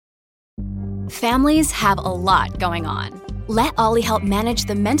Families have a lot going on. Let Ollie help manage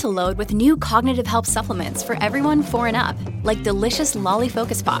the mental load with new cognitive help supplements for everyone 4 and up, like delicious Lolly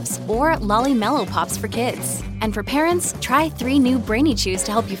Focus Pops or Lolly Mellow Pops for kids. And for parents, try 3 new Brainy Chews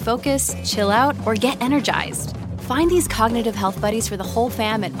to help you focus, chill out, or get energized. Find these cognitive health buddies for the whole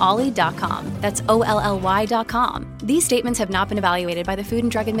fam at ollie.com. That's OLLY.com. These statements have not been evaluated by the Food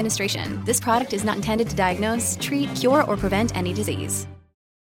and Drug Administration. This product is not intended to diagnose, treat, cure, or prevent any disease.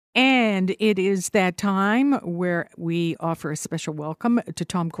 And it is that time where we offer a special welcome to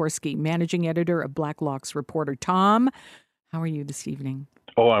Tom Korski, managing editor of Blacklock's Reporter. Tom, how are you this evening?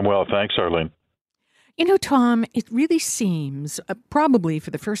 Oh, I'm well. Thanks, Arlene. You know, Tom, it really seems, probably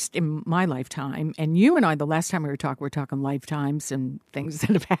for the first in my lifetime, and you and I, the last time we were talking lifetimes and things that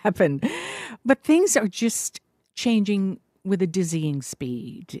have happened, but things are just changing with a dizzying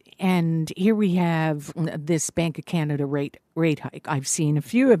speed. And here we have this Bank of Canada rate hike. I've seen a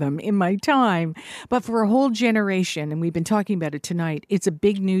few of them in my time, but for a whole generation, and we've been talking about it tonight, it's a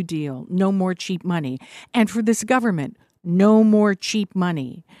big new deal. No more cheap money. And for this government, no more cheap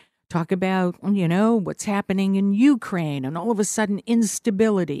money. Talk about, you know, what's happening in Ukraine and all of a sudden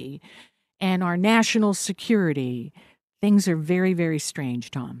instability and our national security. Things are very, very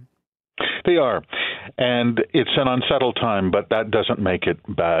strange, Tom. They are. And it's an unsettled time, but that doesn't make it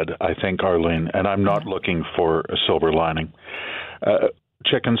bad, I think, Arlene. And I'm not looking for a silver lining.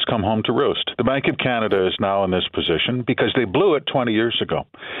 Chickens come home to roost. The Bank of Canada is now in this position because they blew it 20 years ago.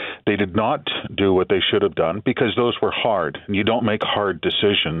 They did not do what they should have done because those were hard. And you don't make hard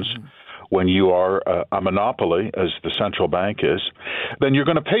decisions when you are a monopoly, as the central bank is. Then you're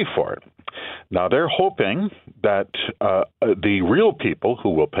going to pay for it. Now, they're hoping that the real people who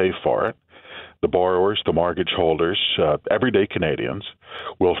will pay for it, the borrowers, the mortgage holders, everyday Canadians,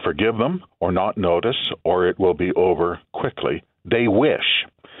 will forgive them or not notice, or it will be over quickly. They wish.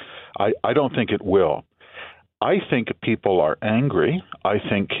 I don't think it will. I think people are angry. I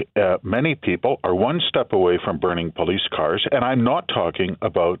think many people are one step away from burning police cars, and I'm not talking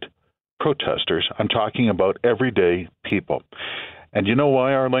about protesters. I'm talking about everyday people. And you know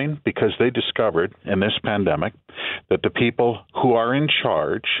why, Arlene? Because they discovered in this pandemic that the people who are in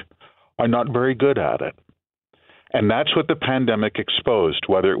charge are not very good at it. And that's what the pandemic exposed,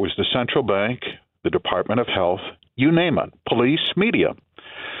 whether it was the central bank, the Department of Health, you name it, police, media,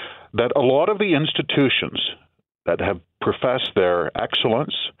 that a lot of the institutions that have professed their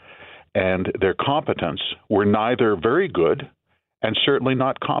excellence and their competence were neither very good and certainly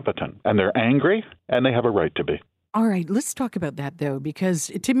not competent. And they're angry, and they have a right to be. All right, let's talk about that, though, because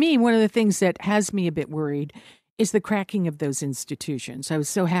to me, one of the things that has me a bit worried is the cracking of those institutions. I was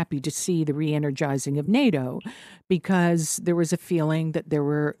so happy to see the re-energizing of NATO because there was a feeling that there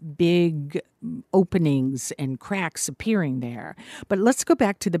were big openings and cracks appearing there. But let's go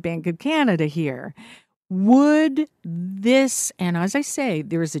back to the Bank of Canada here. Would this, and as I say,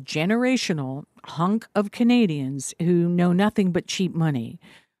 there is a generational hunk of Canadians who know nothing but cheap money.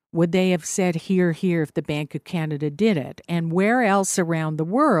 Would they have said, here, if the Bank of Canada did it? And where else around the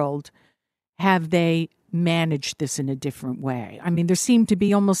world have they managed this in a different way? I mean, there seemed to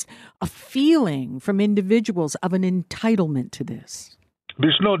be almost a feeling from individuals of an entitlement to this.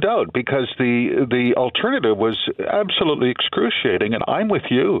 There's no doubt, because the alternative was absolutely excruciating. And I'm with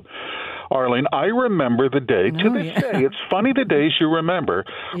you, Arlene. I remember the day, to this day. It's funny the days you remember.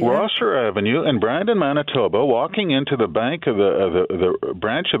 Rosser Avenue in Brandon, Manitoba, walking into the bank of the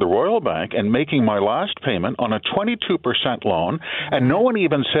branch of the Royal Bank and making my last payment on a 22% loan, and no one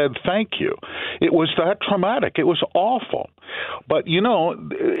even said thank you. It was that traumatic. It was awful. But, you know,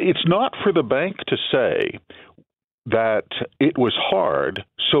 it's not for the bank to say that it was hard,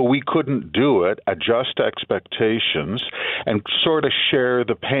 so we couldn't do it, adjust expectations, and sort of share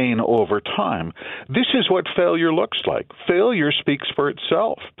the pain over time. This is what failure looks like. Failure speaks for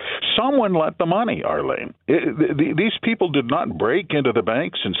itself. Someone lent the money, Arlene. These people did not break into the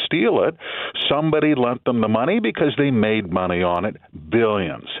banks and steal it. Somebody lent them the money because they made money on it,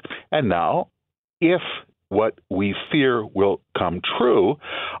 billions. And now, if what we fear will come true,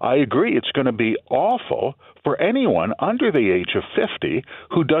 I agree it's going to be awful for anyone under the age of 50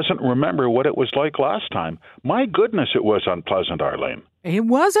 who doesn't remember what it was like last time. My goodness, it was unpleasant, Arlene. It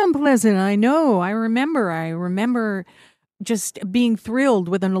was unpleasant, I know. I remember just being thrilled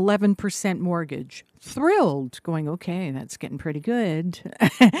with an 11% mortgage. Thrilled, going, okay, that's getting pretty good.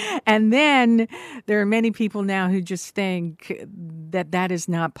 And then there are many people now who just think that that is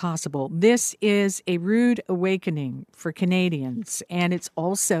not possible. This is a rude awakening for Canadians, and it's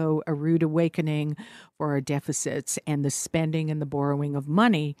also a rude awakening for our deficits and the spending and the borrowing of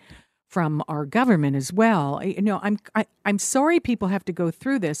money from our government as well. I'm sorry people have to go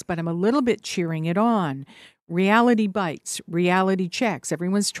through this, but I'm a little bit cheering it on. Reality bites, reality checks.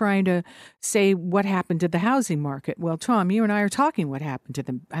 Everyone's trying to say what happened to the housing market. Well, Tom, you and I are talking what happened to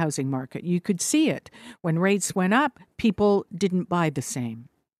the housing market. You could see it. When rates went up, people didn't buy the same.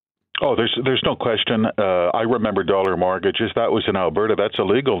 Oh, there's no question. I remember dollar mortgages. That was in Alberta. That's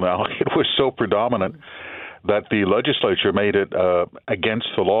illegal now. It was so predominant that the legislature made it against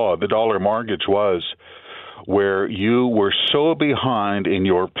the law. The dollar mortgage was where you were so behind in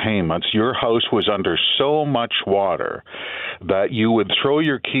your payments, your house was under so much water that you would throw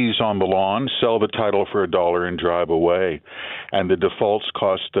your keys on the lawn, sell the title for $1, and drive away. And the defaults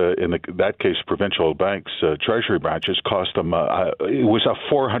cost, that case, provincial banks, treasury branches, cost them, it was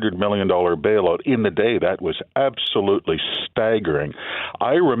a $400 million bailout. In the day, that was absolutely staggering.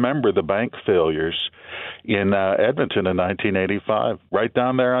 I remember the bank failures in Edmonton in 1985, right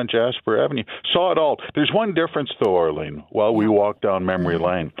down there on Jasper Avenue. Saw it all. There's one difference, though, Arlene, while we walk down memory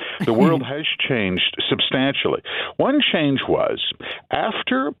lane. The world has changed substantially. One change was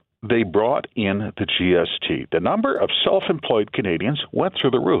after they brought in the GST, the number of self-employed Canadians went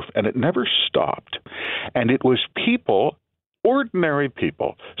through the roof, and it never stopped. And it was people, ordinary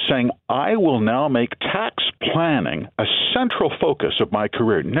people, saying, I will now make tax planning a central focus of my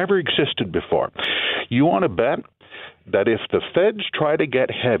career. Never existed before. You want to bet that if the feds try to get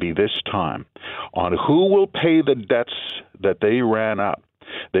heavy this time on who will pay the debts that they ran up,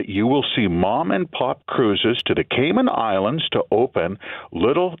 that you will see mom and pop cruises to the Cayman Islands to open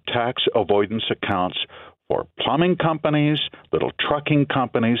little tax avoidance accounts for plumbing companies, little trucking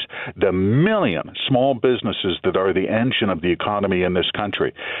companies, the million small businesses that are the engine of the economy in this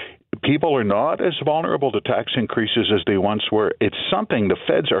country. People are not as vulnerable to tax increases as they once were. It's something the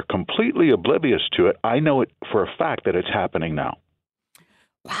feds are completely oblivious to it. I know it for a fact that it's happening now.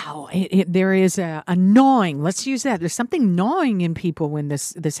 Wow, there is a gnawing. Let's use that. There's something gnawing in people when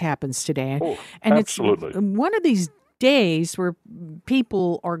this happens today. Oh, and absolutely. It's one of these days where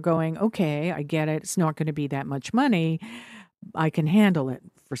people are going, okay, I get it. It's not going to be that much money. I can handle it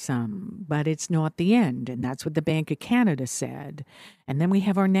for some, but it's not the end. And that's what the Bank of Canada said. And then we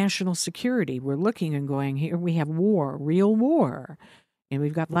have our national security. We're looking and going, here we have war, real war. And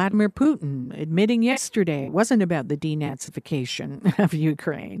we've got Vladimir Putin admitting yesterday it wasn't about the denazification of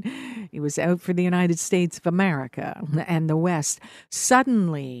Ukraine. He was out for the United States of America and the West.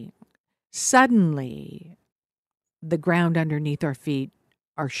 Suddenly, the ground underneath our feet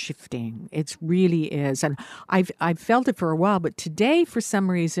are shifting. It really is. And I've felt it for a while, but today, for some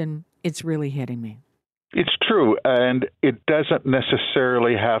reason, it's really hitting me. It's true, and it doesn't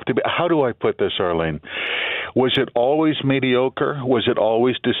necessarily have to be. How do I put this, Arlene? Was it always mediocre? Was it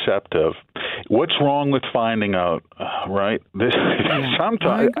always deceptive? What's wrong with finding out, right?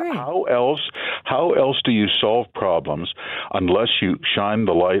 Sometimes, how else do you solve problems unless you shine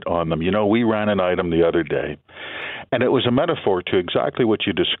the light on them? You know, we ran an item the other day, and it was a metaphor to exactly what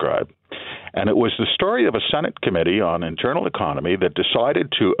you described. And it was the story of a Senate committee on internal economy that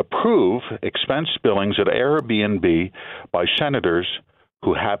decided to approve expense billings at Airbnb by senators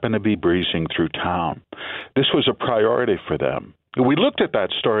who happened to be breezing through town. This was a priority for them. We looked at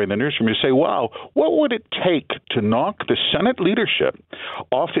that story in the newsroom and say, wow, what would it take to knock the Senate leadership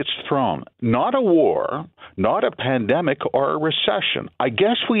off its throne? Not a war, not a pandemic or a recession. I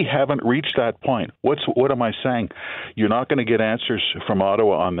guess we haven't reached that point. What am I saying? You're not going to get answers from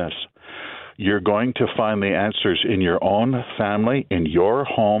Ottawa on this. You're going to find the answers in your own family, in your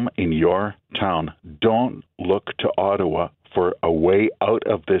home, in your town. Don't look to Ottawa for a way out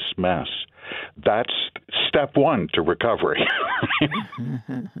of this mess. That's step one to recovery.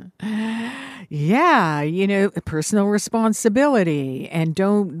 Yeah, personal responsibility, and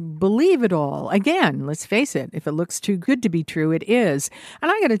don't believe it all. Again, let's face it, if it looks too good to be true, it is. And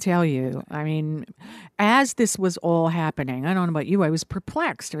I got to tell you, I mean, as this was all happening, I don't know about you, I was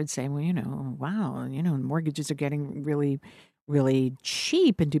perplexed. I would say, well, wow, mortgages are getting really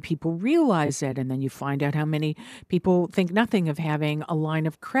cheap, and do people realize it? And then you find out how many people think nothing of having a line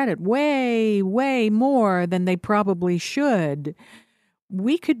of credit, way more than they probably should.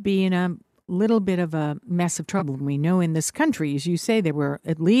 We could be in a little bit of a mess of trouble. We know in this country, as you say, there were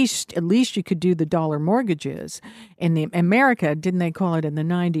at least you could do the dollar mortgages. In America, didn't they call it in the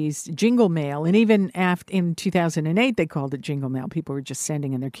 90s jingle mail? And even after in 2008, they called it jingle mail. People were just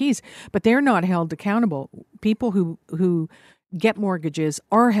sending in their keys, but they're not held accountable. People who get mortgages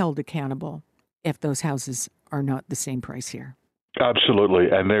are held accountable if those houses are not the same price here. Absolutely.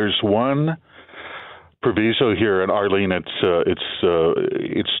 And there's one proviso here, and Arlene, it's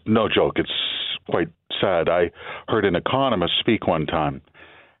no joke. It's quite sad. I heard an economist speak one time,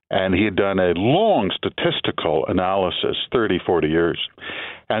 And he had done a long statistical analysis, 30, 40 years,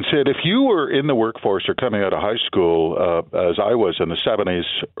 and said if you were in the workforce or coming out of high school, as I was in the 70s,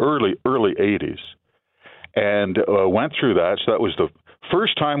 early 80s, and went through that, so that was the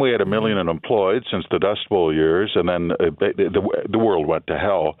first time we had 1 million unemployed since the Dust Bowl years, and then the world went to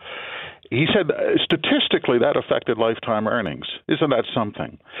hell. He said statistically that affected lifetime earnings. Isn't that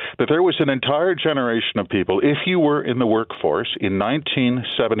something? That there was an entire generation of people, if you were in the workforce in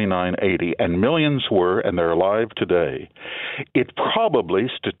 1979-80, and millions were, and they're alive today, it probably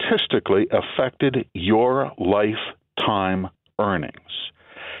statistically affected your lifetime earnings.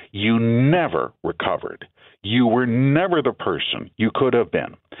 You never recovered. You were never the person you could have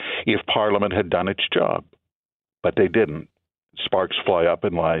been if Parliament had done its job. But they didn't. Sparks fly up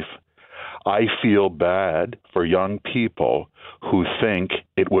in life. I feel bad for young people who think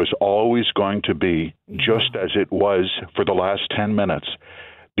it was always going to be just as it was for the last 10 minutes.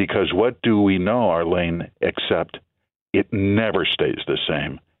 Because what do we know, Arlene, except it never stays the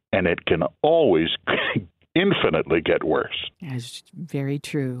same, and it can always infinitely get worse. That's very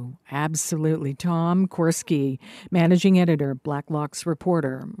true. Absolutely. Tom Korski, Managing Editor, Blacklock's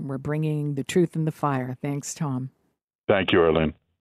Reporter. We're bringing the truth in the fire. Thanks, Tom. Thank you, Arlene.